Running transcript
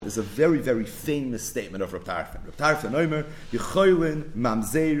is a very, very famous statement of Reb Tarfon. Reb Tarfon אומר, יכולין,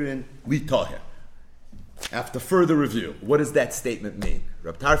 ממזרין, ליטהר. After further review, what does that statement mean?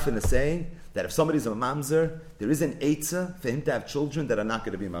 Reb Tarfon is saying that if somebody's a mamzer, there is an eitzah for him to have children that are not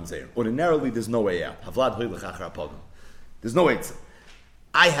going to be mamzer. Ordinarily, there's no way out. There's no eitzah.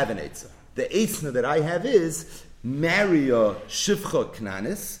 I have an eitzah. The eitzah that I have is marry a shivcha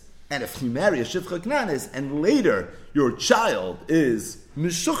knanis, and if you marry a shivcha knanis, and later your child is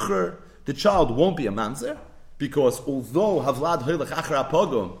mishucher, the child won't be a mamzer, because although havlad hoylech achar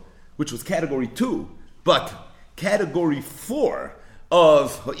apogum, which was category 2, but category 4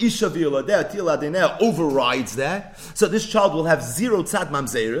 of Ha'isha v'yoladeh tiladineh overrides that. So this child will have 0 tzad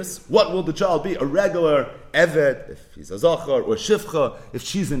mamzeris. What will the child be? A regular evet, if he's a zachar, or shivcha, if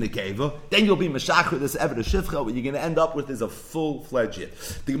she's in the keva. Then you'll be meshachar this evet or shivcha. What you're going to end up with is a full-fledged yid.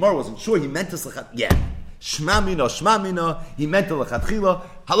 The Gemara wasn't sure. He meant to slachat. Yeah. Shma mina. He meant to lechatchila.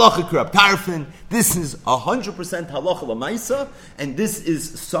 Halacha Reb Tarfon. This is 100% halacha l'maisa, and this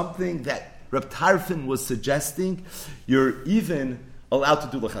is something that Reb Tarfon was suggesting you're even allowed to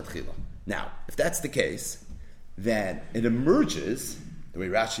do lechatchila. Now, if that's the case, then it emerges, the way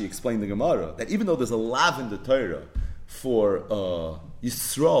Rashi explained the Gemara, that even though there's a lav in the Torah for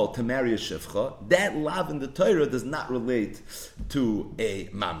Yisrael to marry a shivcha, that lav in the Torah does not relate to a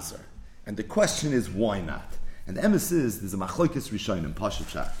mamzer. And the question is, why not? And the emes is, there's a machlokes rishonim, Pashat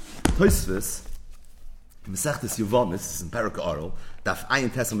Shach. Tosfos, Mesechtes Yevomis in Perek Oral, Daf Ayin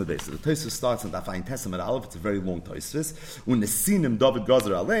Tesam Beis. The Tosfos starts on Daf Ayin Tesam Aleph. It's a very long Tosfos. When the Sinim David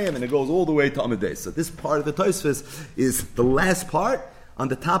Gazer Aleim, and it goes all the way to Amud Beis. So this part of the Tosfos is the last part on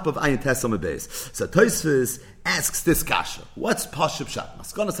the top of Ayin Tesam Beis. So Tosfos asks this kasha: what's Pashup Shat?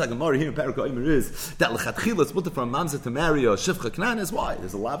 Maskanas HaGemara here in Perek Omer is that lechatchila it's mutter for a mamzer to marry a shivcha knanis. Why?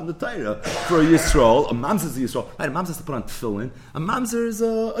 There's a lav in the Torah for a Yisrael. A mamzer is a Yisrael. Right? A mamzer is to put on tefillin. A mamzer is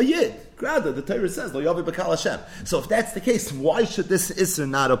a yid. Grada, the Torah says, Lo Yavi B'Kal Hashem. So if that's the case, why should this Isser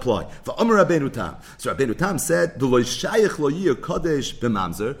not apply? For Omer Rabbeinu Tam. So Rabbeinu Tam said, the Lo Shayich Lo Yir Kodesh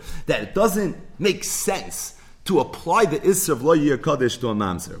B'Mamzer, that it doesn't make sense to apply the Isser of Lo Yir Kodesh to a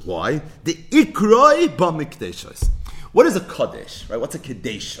Mamzer. Why? The Ikroi B'Mikdeshos. What is a Kodesh? Right? What's a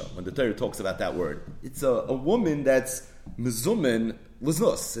Kedesha? When the Torah talks about that word. It's a woman that's mezumin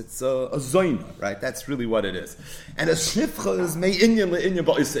liznus. It's a zoina, right? That's really what it is. And a shivcha is mei inyan le'inyan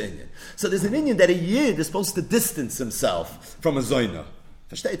ba'isa inyan. So there's an inyan that a yid is supposed to distance himself from a zoina.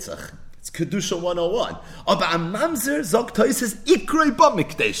 Versteht sich? It's Kedusha 101. Aber a mamzer sagt is ikroi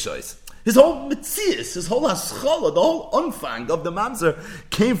ba'mikdeshos. His whole mitzias, his whole haschala, the whole unfang of the mamzer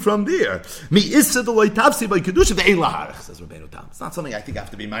came from there. Mi issa de loitavsi by kedusha ve'ein laharach, says Rabbeinu Tam. It's not something I think I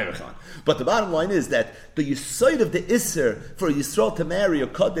have to be ma'irach on. But the bottom line is that the yisoid of the isser for a Yisrael to marry a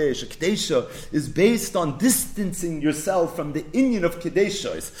kadesh, a kedesha, is based on distancing yourself from the inyan of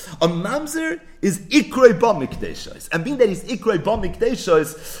kedeshos. A mamzer is ikroi ba mikdeshos. And being that he's ikroi ba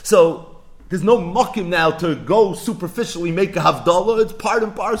mikdeshos, so there's no mokim now to go superficially make a havdalah. It's part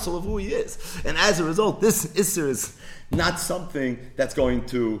and parcel of who he is. And as a result, this Isser is not something that's going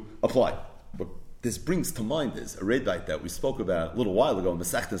to apply. What this brings to mind is a redite that we spoke about a little while ago in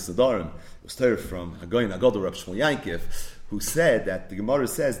Masechtas Nedarim. It was heard from Hagoyin Agadol Reb Shmuel Yankiv, who said that the Gemara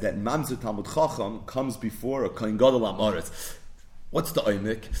says that Mamzer Talmud Chacham comes before a Kohen Gadol Amoritz. What's the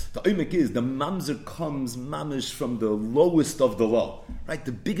oimik? The oimik is the mamzer comes mamish from the lowest of the low, right?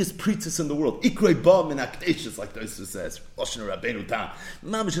 The biggest priestess in the world, ikrei bam in akdeshus, like the Isra says, Lashon Rabbeinu Tam.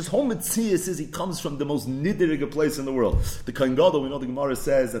 Mamish, his whole mitzias is he comes from the most nidiriga place in the world. The Kohen Gadol, we know the Gemara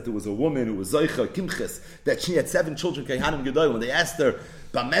says that there was a woman who was Zoicha Kimches, that she had 7 children, Kehanim Gedolim, when they asked her,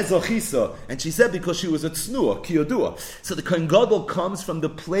 Bamezochisa, and she said because she was a tznuah, kiyodua. So the Kohen Gadol comes from the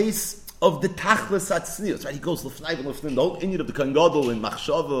place of the tachlis atznius, right? He goes lefnai v'lefnim, the whole inyan of the Kohen Gadol in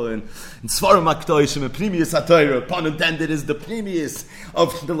machshava and in svarim hakdoshim and primius hatayra, pun intended, is the primius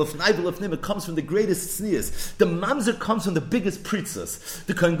of the lefnai v'lefnim. It comes from the greatest tznius. The mamzer comes from the biggest pritzas.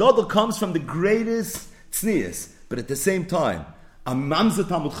 The Kohen Gadol comes from the greatest tznius. But at the same time, a mamzer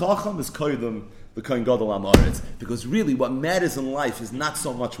Talmud Chacham is koydem the Kohen Gadol Amoritz, because really what matters in life is not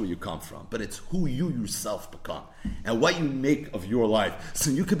so much where you come from, but it's who you yourself become and what you make of your life. So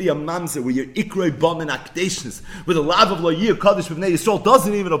you could be a mamzer where you're ikrei bam and akdeshnis, where the lav of loyir kaddish b'nei Yisrael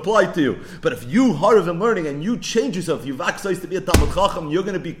doesn't even apply to you. But if you harav in learning and you change yourself, you've access to be a Talmud Chacham, you're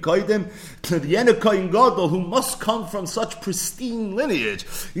going to be koydem to the Yena Kohen Gadol, who must come from such pristine lineage.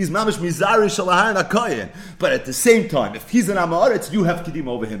 He's mamish mizari shalahar nakoyen. But at the same time, if he's an Amoritz, you have kedim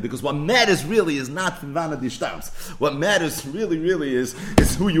over him, because what matters really is not from vanity stamps. What matters really is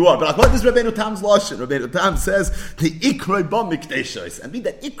who you are. But what is Rabbeinu Tam's lashon? Rabbeinu Tam says the ikroi ba mikdeshos, and being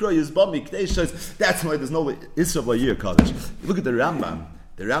that ikroi is ba mikdeshos, that's why there's no Isra v'Yir Kaddish. You look at the Rambam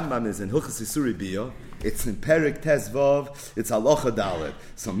The Rambam is in Hilchos Isuri Biyah. It's in Perek Tezvav. It's Halacha Dalet.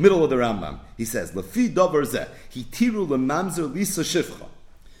 So middle of the Rambam, he says, Lefi Dover Zeh, Hitiru lemamzer lisa shifcha.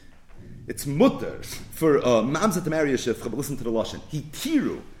 It's mutter for mamzer to marry a shifcha, but listen to the lashon.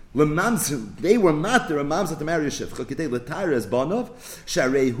 Hitiru lemamzer, they were matter a mamzer to marry a shifcha. Kedei letayra es banov,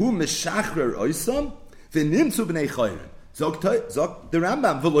 sharehu meshachrer oisam, v'nimtzu b'nei chayrin. Zog the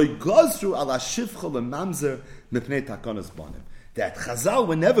Rambam, v'loi gozru ala shifcha lemamzer mipnei takonas banim. That Chazal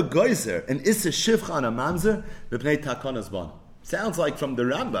were never geyser and issa shivcha on a mamzer b'pnei takonas banim. Sounds like from the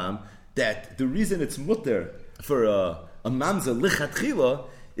Rambam that the reason it's mutter for a mamzer lichatchila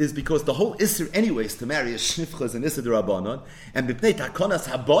is because the whole Isser anyways to marry a shifcha is an Isser d'Rabbanan, and b'pnei takonas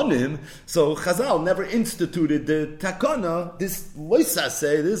habonim, so Chazal never instituted the takana, this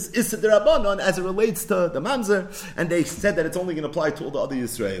loisase, this Isser d'Rabbanan, as it relates to the mamzer, and they said that it's only going to apply to all the other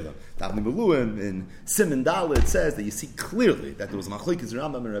Yisraelim. Tavni Meluim in Siman Dalet says that you see clearly that there was machlokes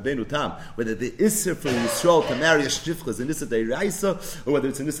Rambam and Rabbeinu Tam, whether the Isser for Yisrael to marry a shifcha is an Isser d'Oraisa, or whether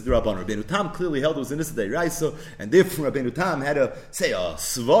it's an Isser d'Rabbanan. Rabbeinu Tam clearly held it was an Isser d'Oraisa, and therefore Rabbeinu Tam had to say a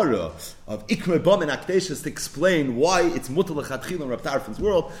svara of Ikmei Bam and Akdeshus to explain why it's mutar l'chatchila in Reb Tarfon's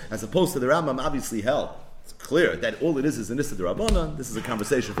world, as opposed to the Rambam obviously held. It's clear that all it is an Isser d'Rabbanan. This is a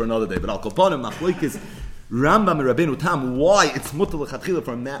conversation for another day. But Al Kopanim, machlokes Rambam and Rabbeinu Tam, why it's mutar l'chatchila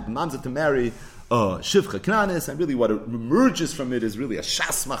for a mamzer to marry shivcha knanis, and really what emerges from it is really a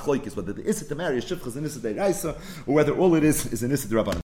shas machlokes, whether the Isser to marry a shivcha is an Isser d'Oraisa, or whether all it is an Isser d'Rabbanan.